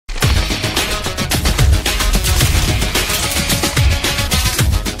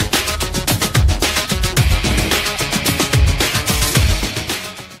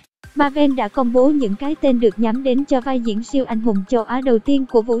Marvel đã công bố những cái tên được nhắm đến cho vai diễn siêu anh hùng châu Á đầu tiên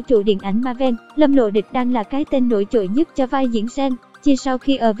của vũ trụ điện ảnh Marvel. Lâm Lộ Địch đang là cái tên nổi trội nhất cho vai diễn Shang-Chi sau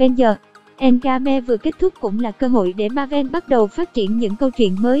khi Avengers Endgame vừa kết thúc, cũng là cơ hội để Marvel bắt đầu phát triển những câu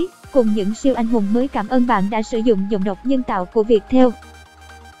chuyện mới, cùng những siêu anh hùng mới. Cảm ơn bạn đã sử dụng giọng đọc nhân tạo của Viettel.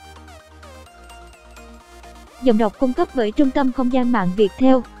 Giọng đọc cung cấp bởi Trung tâm Không gian mạng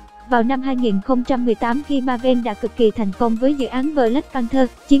Viettel. Vào năm 2018, khi Marvel đã cực kỳ thành công với dự án Black Panther,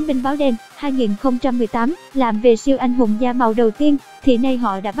 Chiến Binh Báo Đen 2018, làm về siêu anh hùng da màu đầu tiên, thì nay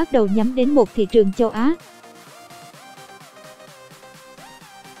họ đã bắt đầu nhắm đến một thị trường châu Á.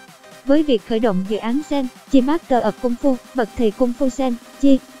 Với việc khởi động dự án Shang-Chi Master of Kung-Fu, bậc thầy Kung Fu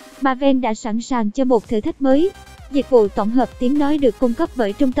Shang-Chi, Marvel đã sẵn sàng cho một thử thách mới. Dịch vụ tổng hợp tiếng nói được cung cấp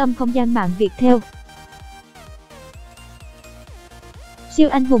bởi Trung tâm Không gian mạng Viettel. Siêu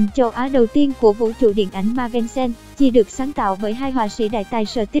anh hùng châu Á đầu tiên của vũ trụ điện ảnh Marvel.Shang-Chi được sáng tạo bởi hai họa sĩ đại tài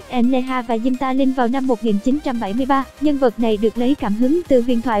Steve Englehart và Jim Starlin vào năm 1973. Nhân vật này được lấy cảm hứng từ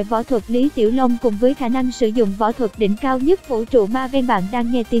huyền thoại võ thuật Lý Tiểu Long, cùng với khả năng sử dụng võ thuật đỉnh cao nhất vũ trụ Marvel. Bạn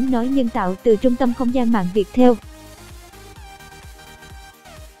đang nghe tiếng nói nhân tạo từ Trung tâm Không gian mạng Viettel.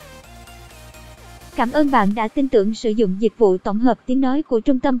 Cảm ơn bạn đã tin tưởng sử dụng dịch vụ tổng hợp tiếng nói của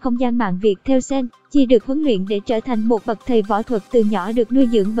Trung tâm Không gian mạng Viettel. Shang-Chi được huấn luyện để trở thành một bậc thầy võ thuật từ nhỏ, được nuôi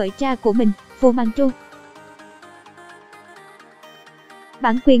dưỡng bởi cha của mình, Fu Manchu.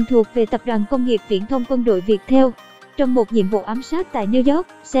 Bản quyền thuộc về Tập đoàn Công nghiệp Viễn thông Quân đội Viettel. Trong một nhiệm vụ ám sát tại New York,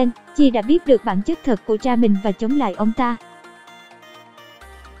 Shang-Chi đã biết được bản chất thật của cha mình và chống lại ông ta.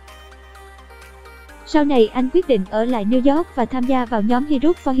 Sau này anh quyết định ở lại New York và tham gia vào nhóm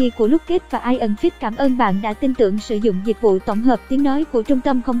Heroes for He của Lucas và Iron Fist. Cảm ơn bạn đã tin tưởng sử dụng dịch vụ tổng hợp tiếng nói của Trung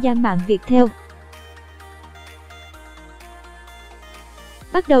tâm Không gian mạng Viettel.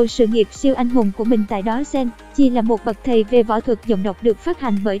 Bắt đầu sự nghiệp siêu anh hùng của mình tại đó, Shang-Chi là một bậc thầy về võ thuật. Giọng đọc được phát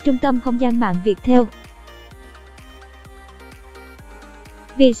hành bởi Trung tâm Không gian mạng Viettel.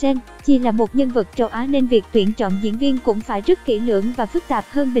 Vì Shang-Chi là một nhân vật châu Á nên việc tuyển chọn diễn viên cũng phải rất kỹ lưỡng và phức tạp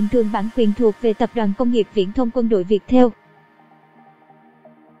hơn bình thường. Bản quyền thuộc về Tập đoàn Công nghiệp Viễn thông Quân đội Viettel.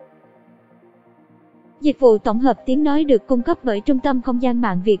 Dịch vụ tổng hợp tiếng nói được cung cấp bởi Trung tâm Không gian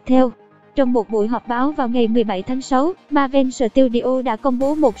mạng Viettel. Trong một buổi họp báo vào ngày 17 tháng 6, Marvel Studios đã công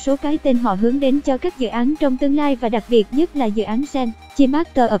bố một số cái tên họ hướng đến cho các dự án trong tương lai, và đặc biệt nhất là dự án Shang-Chi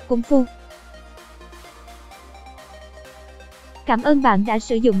Master of Kung-Fu. Cảm ơn bạn đã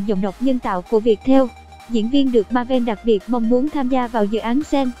sử dụng giọng đọc nhân tạo của Viettel. Diễn viên được Marvel đặc biệt mong muốn tham gia vào dự án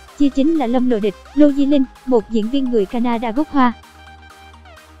Shang-Chi chính là Lâm Lộ Địch, Ludi Lin, một diễn viên người Canada gốc Hoa.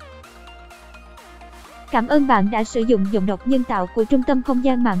 Cảm ơn bạn đã sử dụng giọng đọc nhân tạo của Trung tâm Không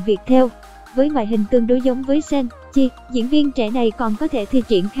gian mạng Viettel. Với ngoại hình tương đối giống với Shang-Chi, diễn viên trẻ này còn có thể thi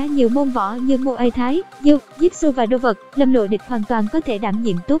triển khá nhiều môn võ như Muay Thái, Jiu-Jitsu và đồ vật. Lâm Lộ Địch hoàn toàn có thể đảm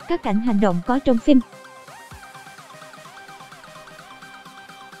nhiệm tốt các cảnh hành động có trong phim.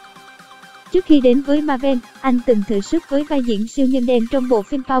 Trước khi đến với Marvel, anh từng thử sức với vai diễn siêu nhân đen trong bộ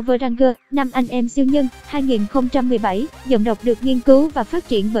phim Power Rangers, năm Anh Em Siêu Nhân 2017. Giọng đọc được nghiên cứu và phát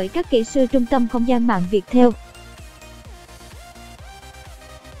triển bởi các kỹ sư Trung tâm Không gian mạng Viettel.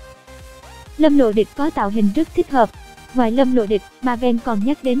 Lâm Lộ Địch có tạo hình rất thích hợp. Ngoài Lâm Lộ Địch, Marvel còn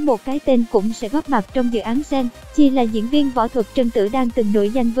nhắc đến một cái tên cũng sẽ góp mặt trong dự án Shang-Chi là diễn viên võ thuật Chân Tử Đan, từng nổi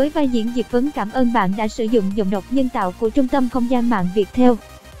danh với vai diễn Diệp Vấn. Cảm ơn bạn đã sử dụng giọng đọc nhân tạo của Trung tâm Không gian mạng Viettel.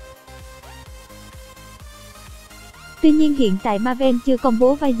 Tuy nhiên hiện tại Marvel chưa công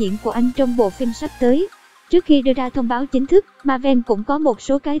bố vai diễn của anh trong bộ phim sắp tới. Trước khi đưa ra thông báo chính thức, Marvel cũng có một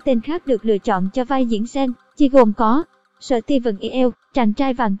số cái tên khác được lựa chọn cho vai diễn Shang-Chi, gồm có Steve Englehart, chàng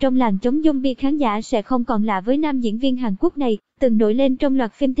trai vàng trong làng chống zombie. Khán giả sẽ không còn lạ với nam diễn viên Hàn Quốc này, từng nổi lên trong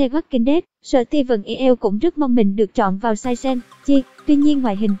loạt phim The Walking Dead. Steve Englehart cũng rất mong mình được chọn vào vai Shang-Chi, tuy nhiên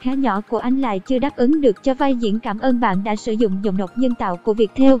ngoại hình khá nhỏ của anh lại chưa đáp ứng được cho vai diễn. Cảm ơn bạn đã sử dụng giọng đọc nhân tạo của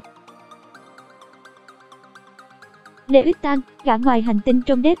Viettel. Lewis, gã ngoài hành tinh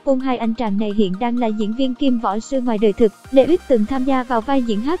trong Deadpool 2. Anh chàng này hiện đang là diễn viên kiêm võ sư ngoài đời thực. Lewis từng tham gia vào vai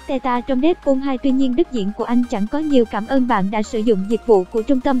diễn Theta trong Deadpool 2, tuy nhiên đức diễn của anh chẳng có nhiều. Cảm ơn bạn đã sử dụng dịch vụ của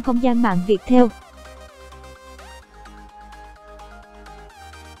Trung tâm Không gian mạng Viettel.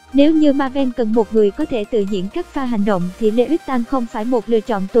 Nếu như Marvel cần một người có thể tự diễn các pha hành động thì Lewis không phải một lựa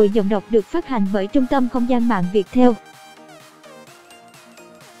chọn tồi. Giọng đọc được phát hành bởi Trung tâm Không gian mạng Viettel.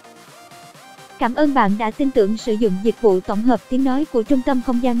 Cảm ơn bạn đã tin tưởng sử dụng dịch vụ tổng hợp tiếng nói của Trung tâm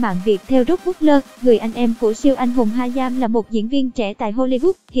Không gian mạng Viettel. Rock Butler, người anh em của siêu anh hùng Hayam, là một diễn viên trẻ tại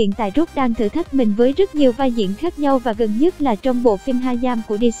Hollywood. Hiện tại Rock đang thử thách mình với rất nhiều vai diễn khác nhau và gần nhất là trong bộ phim Hayam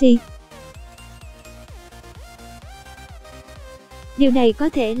của DC. Điều này có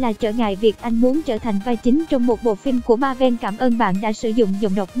thể là trở ngại việc anh muốn trở thành vai chính trong một bộ phim của Marvel. Cảm ơn bạn đã sử dụng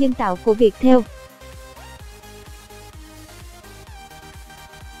giọng đọc nhân tạo của Viettel.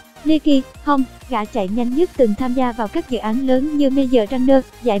 Lý Hồng, gã chạy nhanh nhất từng tham gia vào các dự án lớn như Maze Runner,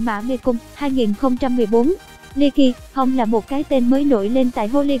 giải mã Mekong 2014. Lý Hồng là một cái tên mới nổi lên tại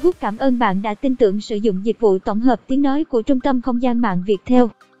Hollywood. Cảm ơn bạn đã tin tưởng sử dụng dịch vụ tổng hợp tiếng nói của Trung tâm Không gian mạng Viettel.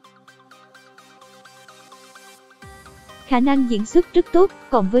 Khả năng diễn xuất rất tốt,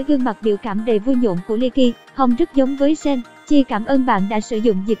 cộng với gương mặt biểu cảm đầy vui nhộn của Lý Hồng rất giống với Shang-Chi. Cảm ơn bạn đã sử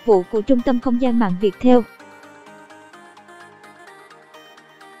dụng dịch vụ của Trung tâm Không gian mạng Viettel.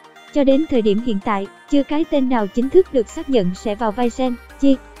 Cho đến thời điểm hiện tại, chưa cái tên nào chính thức được xác nhận sẽ vào vai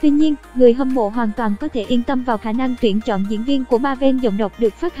Shang-Chi. Tuy nhiên, người hâm mộ hoàn toàn có thể yên tâm vào khả năng tuyển chọn diễn viên của Marvel. Giọng đọc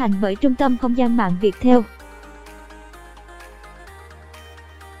được phát hành bởi Trung tâm Không gian mạng Viettel.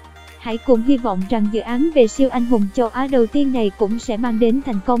 Hãy cùng hy vọng rằng dự án về siêu anh hùng châu Á đầu tiên này cũng sẽ mang đến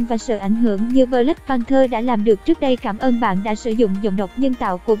thành công và sự ảnh hưởng như Black Panther đã làm được trước đây. Cảm ơn bạn đã sử dụng giọng đọc nhân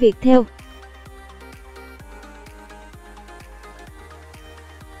tạo của Viettel.